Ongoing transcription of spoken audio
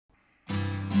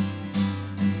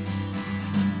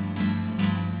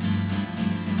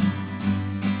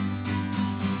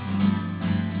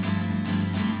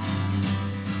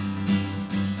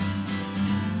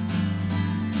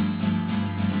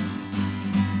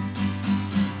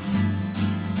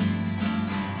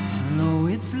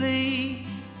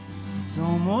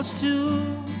almost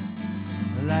 2.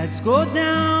 The lights go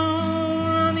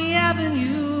down on the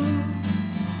avenue.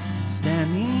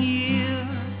 Standing here,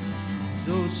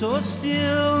 so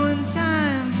still, and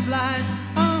time flies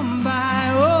on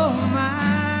by. Oh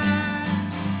my!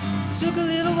 Took a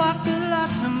little walk a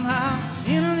lot somehow.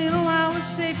 In a little while we're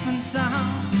safe and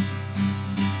sound.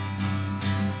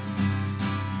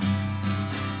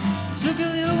 Took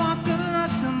a little walk a lot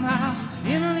somehow.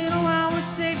 In a little while we're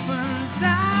safe and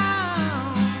sound.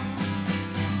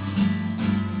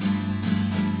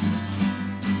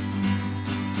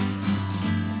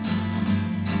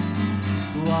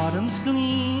 Through autumn's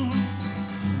gleam,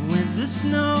 winter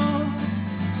snow,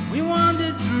 we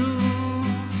wandered through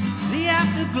the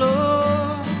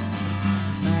afterglow.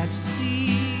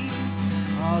 Majesty,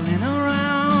 all in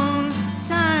around,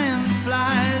 time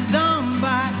flies on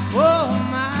by. Oh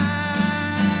my!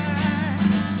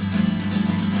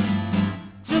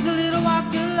 Took a little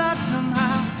walk a lot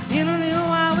somehow. In a little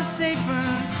while we're safe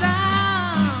and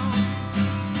sound.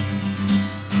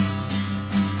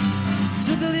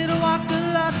 Took a little walk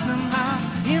a lot somehow.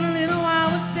 In a little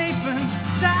while we're safe and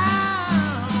sound.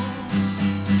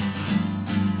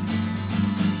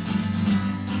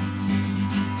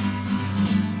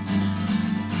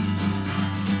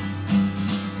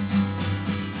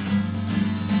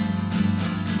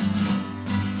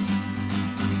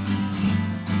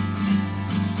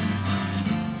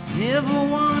 Never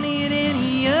wanted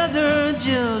any other,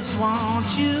 just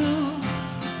want you.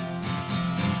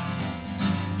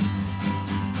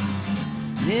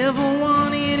 Never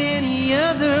wanted any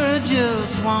other,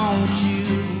 just want you.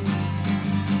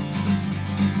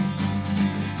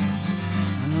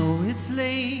 I know it's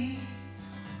late,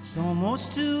 it's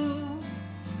almost 2.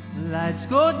 The lights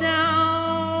go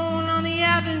down on the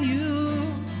avenue.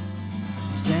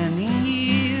 Standing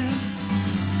here,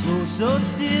 so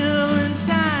still, and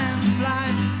time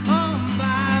flies on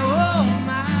by. Oh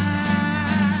my!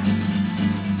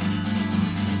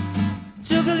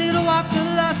 Took a little walk a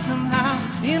lot somehow.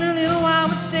 In a little while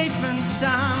we're safe and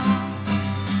sound.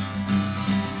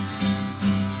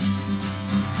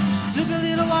 Took a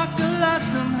little walk a lot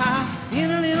somehow.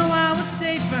 In a little while we're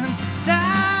safe and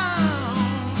sound.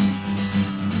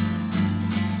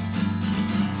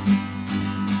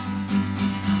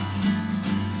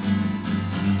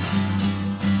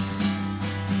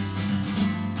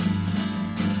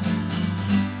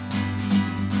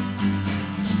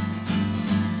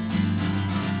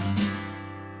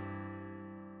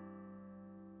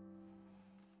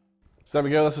 So there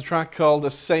we go, that's a track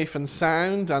called Safe and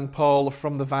Sound, and Paul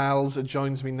from the Vals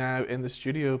joins me now in the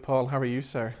studio. Paul, how are you,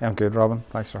 sir? I'm good, Robin.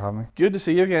 Thanks for having me. Good to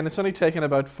see you again. It's only taken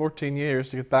about 14 years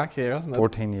to get back here, hasn't it?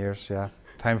 14 years, yeah.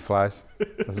 Time flies,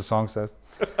 as the song says.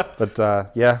 But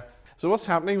yeah. So what's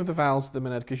happening with the Vals at the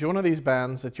minute? Because you're one of these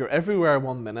bands that you're everywhere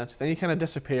 1 minute, then you kind of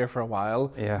disappear for a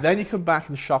while, yeah. Then you come back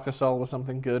and shock us all with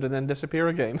something good, and then disappear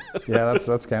again. Yeah,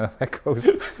 that's kind of how it goes.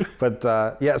 But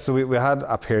yeah, so we had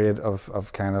a period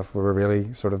of kind of, we were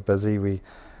really sort of busy. We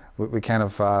kind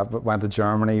of went to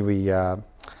Germany. We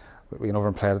went over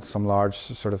and played at some large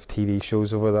sort of TV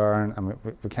shows over there, and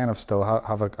we kind of still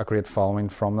have a great following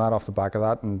from that, off the back of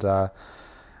that.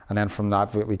 And then from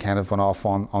that, we kind of went off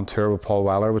on tour with Paul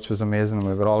Weller, which was amazing.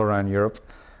 We went all around Europe.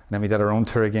 And then we did our own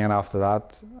tour again after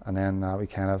that. And then we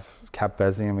kind of kept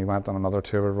busy, and we went on another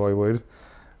tour with Roy Wood.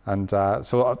 And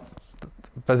so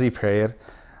busy period.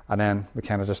 And then we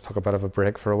kind of just took a bit of a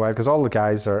break for a while, because all the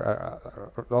guys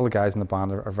in the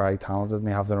band are very talented, and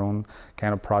they have their own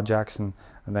kind of projects, and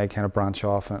they kind of branch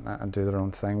off and do their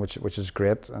own thing, which is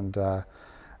great. And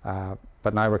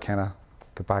but now we're kind of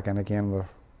get back in again. We're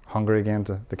hungry again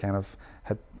to kind of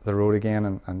hit the road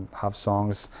again and have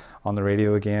songs on the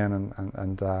radio again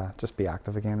and just be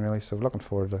active again, really. So we're looking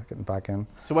forward to getting back in.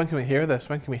 So when can we hear this?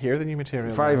 When can we hear the new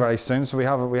material? Very soon. So we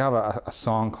have a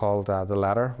song called The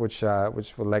Letter, which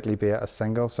will likely be a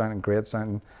single, sounding great,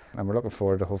 and we're looking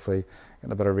forward to hopefully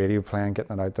getting a bit of radio playing,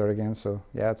 getting it out there again. So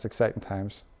yeah, it's exciting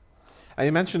times. And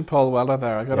you mentioned Paul Weller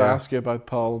there. I got to ask you about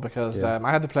Paul, because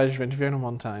I had the pleasure of interviewing him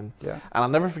one time. Yeah. And I'll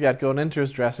never forget going into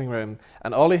his dressing room,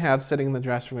 and all he had sitting in the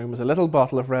dressing room was a little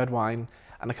bottle of red wine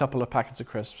and a couple of packets of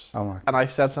crisps. Oh my. And I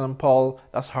said to him, Paul,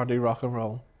 that's hardly rock and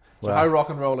roll. So well, how rock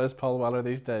and roll is Paul Weller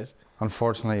these days?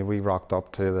 Unfortunately, we rocked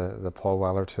up to the Paul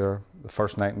Weller tour, the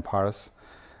first night in Paris,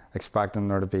 expecting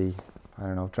there to be, I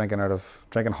don't know, drinking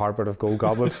harp out of gold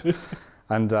goblets.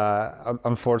 And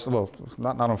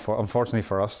unfortunately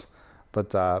for us,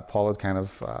 but Paul had kind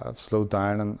of slowed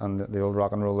down on the old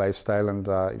rock and roll lifestyle, and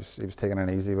he was taking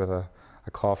it easy with a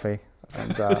coffee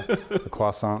and a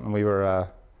croissant, and we were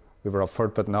up for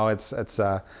it. But no, it's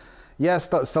Yeah,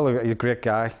 still a great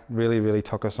guy. Really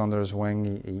took us under his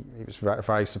wing. He was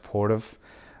very supportive.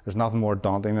 There's nothing more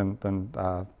daunting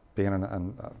than being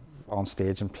on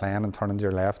stage and playing and turning to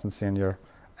your left and seeing your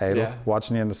idol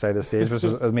watching you on the side of the stage, which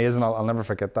was amazing. I'll never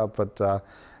forget that. But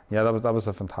yeah, that was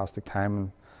a fantastic time,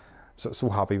 and so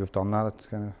happy we've done that.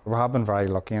 It's we have been very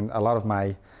lucky, and a lot of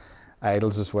my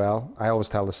idols as well. I always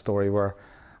tell the story where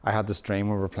I had this dream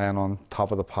where we were playing on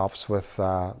Top of the Pops with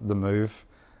The Move,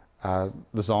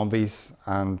 the Zombies,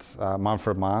 and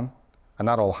Manfred Mann, and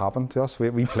that all happened to us.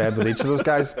 We played with each of those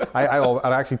guys.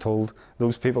 I actually told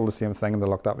those people the same thing, and they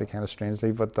looked at me kind of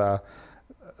strangely, but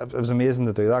it was amazing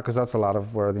to do that, because that's a lot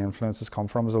of where the influences come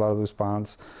from, is a lot of those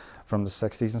bands from the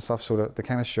 60s and stuff, so to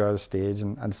kind of share the stage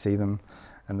and see them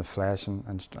in the flesh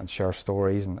and share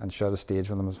stories and share the stage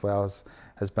with them as well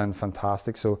has been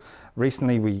fantastic. So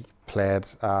recently we played,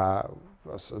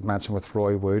 as I mentioned, with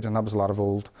Roy Wood, and that was a lot of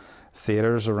old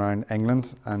theatres around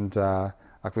England, and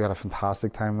like we had a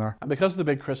fantastic time there. And because of the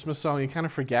big Christmas song, you kind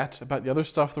of forget about the other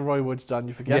stuff that Roy Wood's done.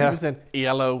 You forget he was in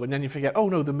ELO, and then you forget, oh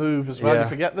no, The Move as well. You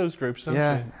forget those groups, don't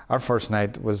you? Our first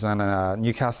night was in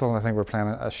Newcastle. I think we were playing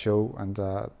a show, and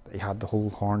he had the whole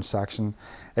horn section.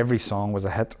 Every song was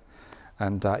a hit,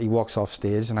 and he walks off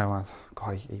stage, and I went,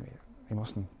 God, he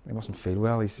mustn't feel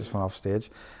well. He's just went off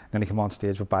stage. Then he came on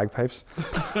stage with bagpipes.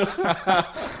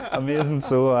 Amazing.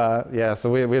 So yeah, so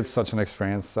we had such an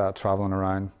experience traveling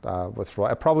around with Roy.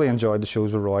 I probably enjoyed the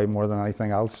shows with Roy more than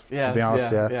anything else, to be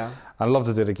honest. Yeah. I'd love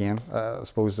to do it again. I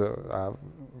suppose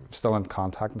still in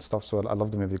contact and stuff, so I'd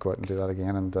love to maybe go out and do that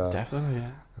again. And definitely,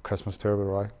 yeah. A Christmas tour with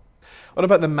Roy. What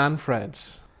about the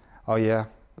Manfreds? Oh yeah,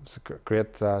 it was a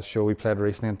great show we played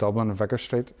recently in Dublin in Vicar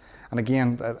Street. And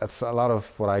again, it's a lot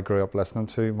of what I grew up listening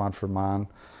to, Manfred Mann,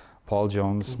 Paul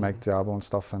Jones, Mike Diablo and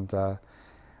stuff, and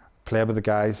played with the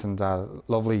guys, and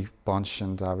lovely bunch,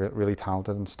 and really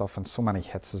talented and stuff, and so many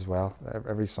hits as well.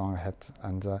 Every song a hit,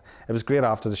 and it was great.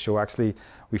 After the show, actually,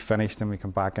 we finished and we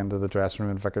come back into the dressing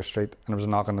room in Vicar Street, and there was a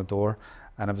knock on the door,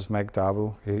 and it was Mike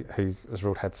Diablo, who has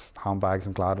wrote hits, Handbags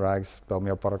and Glad Rags, Build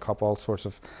Me Up Buttercup, all sorts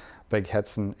of big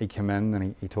hits, and he came in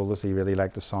and he told us he really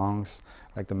liked the songs,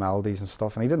 like the melodies and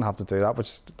stuff, and he didn't have to do that,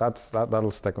 which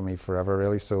that'll stick with me forever,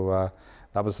 really. So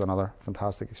that was another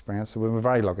fantastic experience. So we were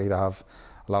very lucky to have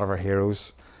a lot of our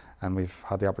heroes, and we've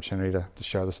had the opportunity to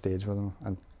share the stage with them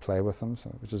and play with them, so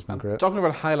which has been great. Talking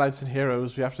about highlights and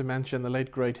heroes, we have to mention the late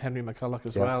great Henry McCullough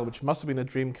as well, which must have been a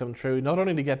dream come true, not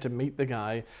only to get to meet the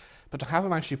guy, but to have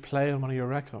him actually play on one of your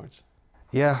records.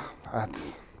 Yeah,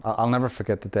 I'll never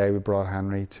forget the day we brought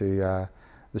Henry to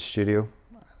the studio,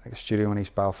 like a studio in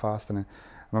East Belfast, and I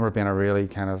remember it being a really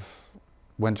kind of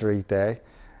wintry day,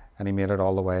 and he made it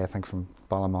all the way, I think from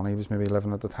Ballymoney, he was maybe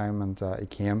living at the time, and he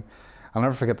came. I'll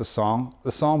never forget the song.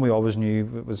 The song we always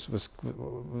knew was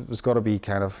got to be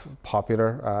kind of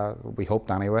popular, we hoped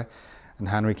anyway, and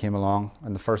Henry came along,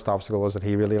 and the first obstacle was that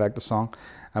he really liked the song,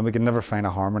 and we could never find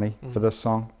a harmony for this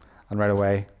song, and right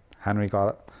away Henry got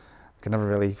it. We could never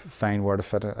really find where to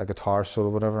fit a guitar solo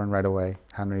or whatever, and right away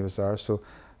Henry was there. So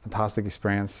fantastic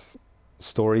experience,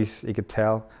 stories he could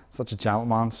tell, such a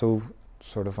gentleman, so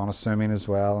sort of unassuming as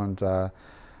well, and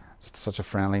just such a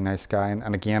friendly, nice guy.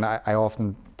 And again, I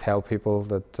often tell people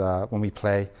that when we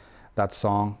play that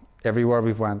song, everywhere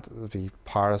we went, it would be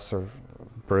Paris or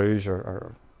Bruges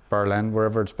or Berlin,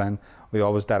 wherever it's been, we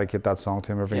always dedicate that song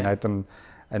to him every night.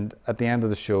 And at the end of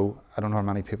the show, I don't know how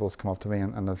many people have come up to me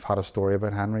and have had a story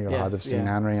about Henry, or how they've seen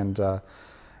Henry, and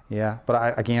yeah. But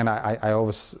I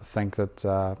always think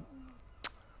that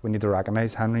we need to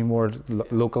recognise Henry more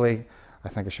locally. I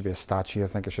think it should be a statue. I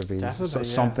think it should be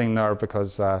something there,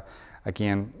 because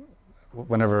again,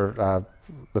 whenever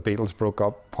the Beatles broke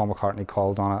up, Paul McCartney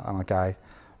called on a guy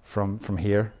from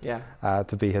here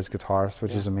to be his guitarist,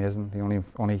 which is amazing. The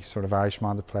only sort of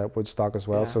Irishman to play at Woodstock as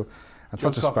well. So. And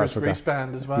such a special guy.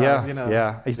 Band as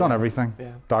well, he's done everything.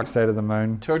 Dark Side of the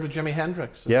Moon. Toured with Jimi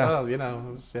Hendrix as well, you know.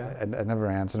 It was, it never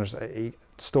ends, and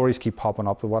stories keep popping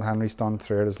up with what Henry's done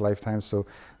throughout his lifetime. So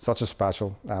such a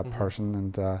special person,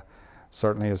 and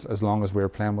certainly as long as we're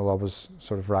playing, we'll always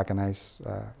sort of recognise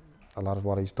a lot of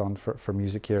what he's done for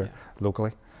music here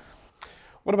locally.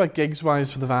 What about gigs-wise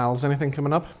for the Vals? Anything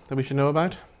coming up that we should know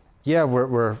about? Yeah,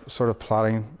 we're sort of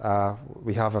plotting.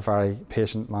 We have a very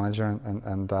patient manager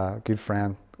and good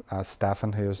friend,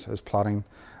 Stefan, who is plotting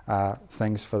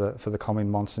things for the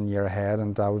coming months and year ahead.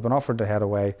 And we've been offered to head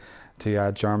away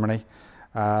to Germany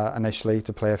initially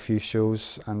to play a few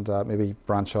shows, and maybe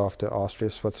branch off to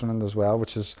Austria, Switzerland as well,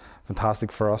 which is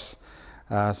fantastic for us.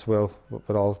 So we'll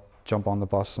all jump on the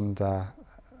bus and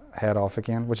head off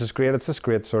again, which is great. It's this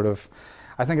great sort of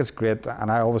I think it's great, and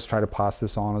I always try to pass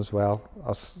this on as well.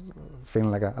 Us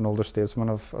feeling like an older statesman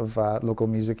of local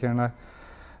music here now,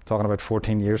 talking about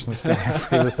 14 years since being here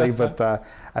previously, but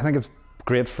I think it's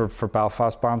great for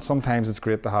Belfast bands. Sometimes it's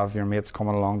great to have your mates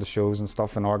coming along to shows and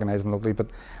stuff and organising locally,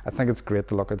 but I think it's great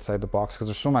to look outside the box, because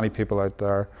there's so many people out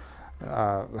there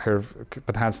who could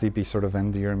potentially be sort of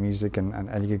into your music,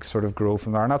 and you can sort of grow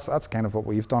from there, and that's kind of what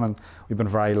we've done, and we've been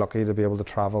very lucky to be able to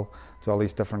travel to all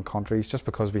these different countries just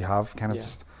because we have kind of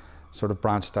just sort of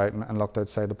branched out and looked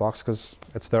outside the box, because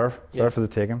it's there for the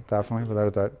taking, definitely, without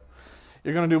a doubt.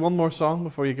 You're going to do one more song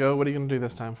before you go. What are you going to do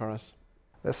this time for us?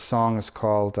 This song is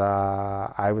called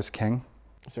I Was King.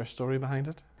 Is there a story behind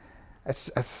it?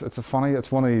 It's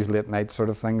one of these late night sort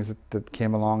of things that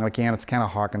came along. And again, it's kind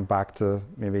of harkened back to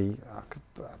maybe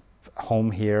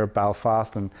home here,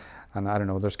 Belfast, and I don't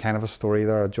know, there's kind of a story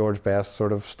there, a George Best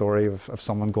sort of story of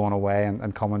someone going away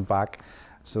and coming back.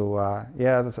 So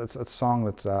yeah, it's a song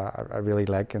that I really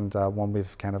like, and one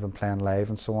we've kind of been playing live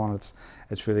and so on.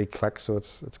 It's really clicked, so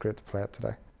it's great to play it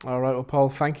today. All right, well, Paul,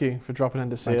 thank you for dropping in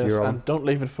to see us, and don't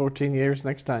leave it 14 years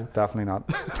next time. Definitely not.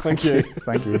 Thank you.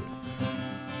 Thank you.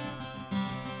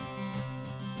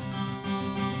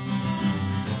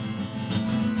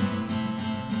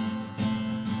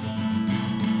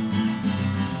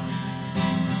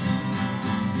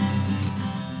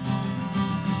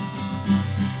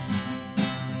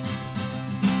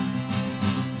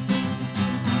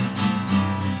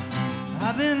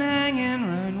 I've been hanging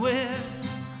around with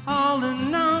all the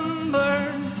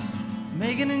numbers,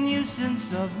 making a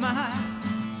nuisance of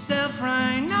myself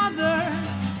right other,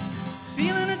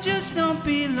 feeling I just don't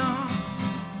belong,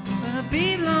 but I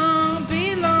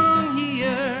belong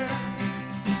here.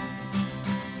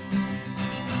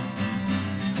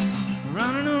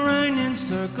 Running around in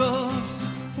circles,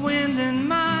 wind in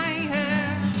my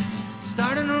hair,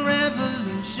 starting a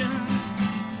revolution,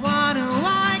 what do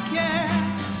I care?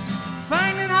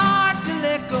 Finding it hard to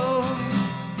let go,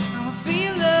 now I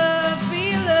feel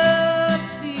it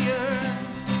steer.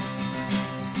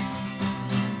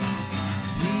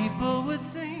 People would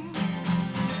think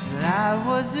that I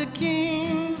was a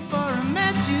king before I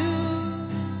met you.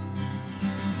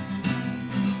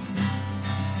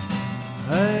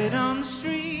 Out on the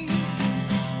street,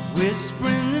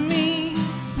 whispering to me,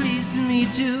 pleased to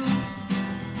meet you.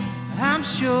 I'm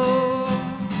sure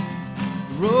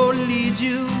the road leads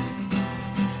you,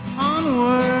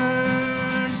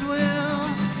 onwards will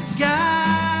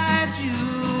guide you.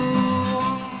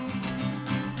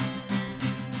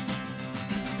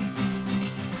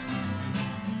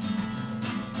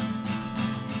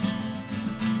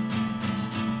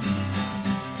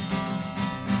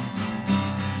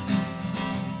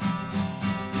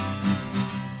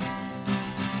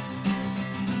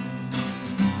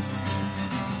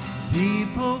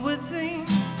 People would think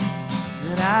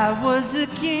that I was a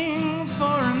king before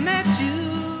I met you.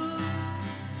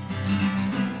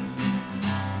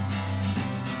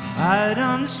 Out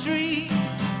on the street,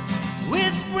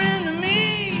 whispering to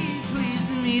me, pleased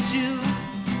to meet you.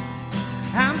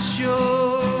 I'm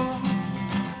sure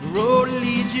the road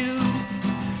leads you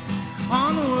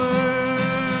onward.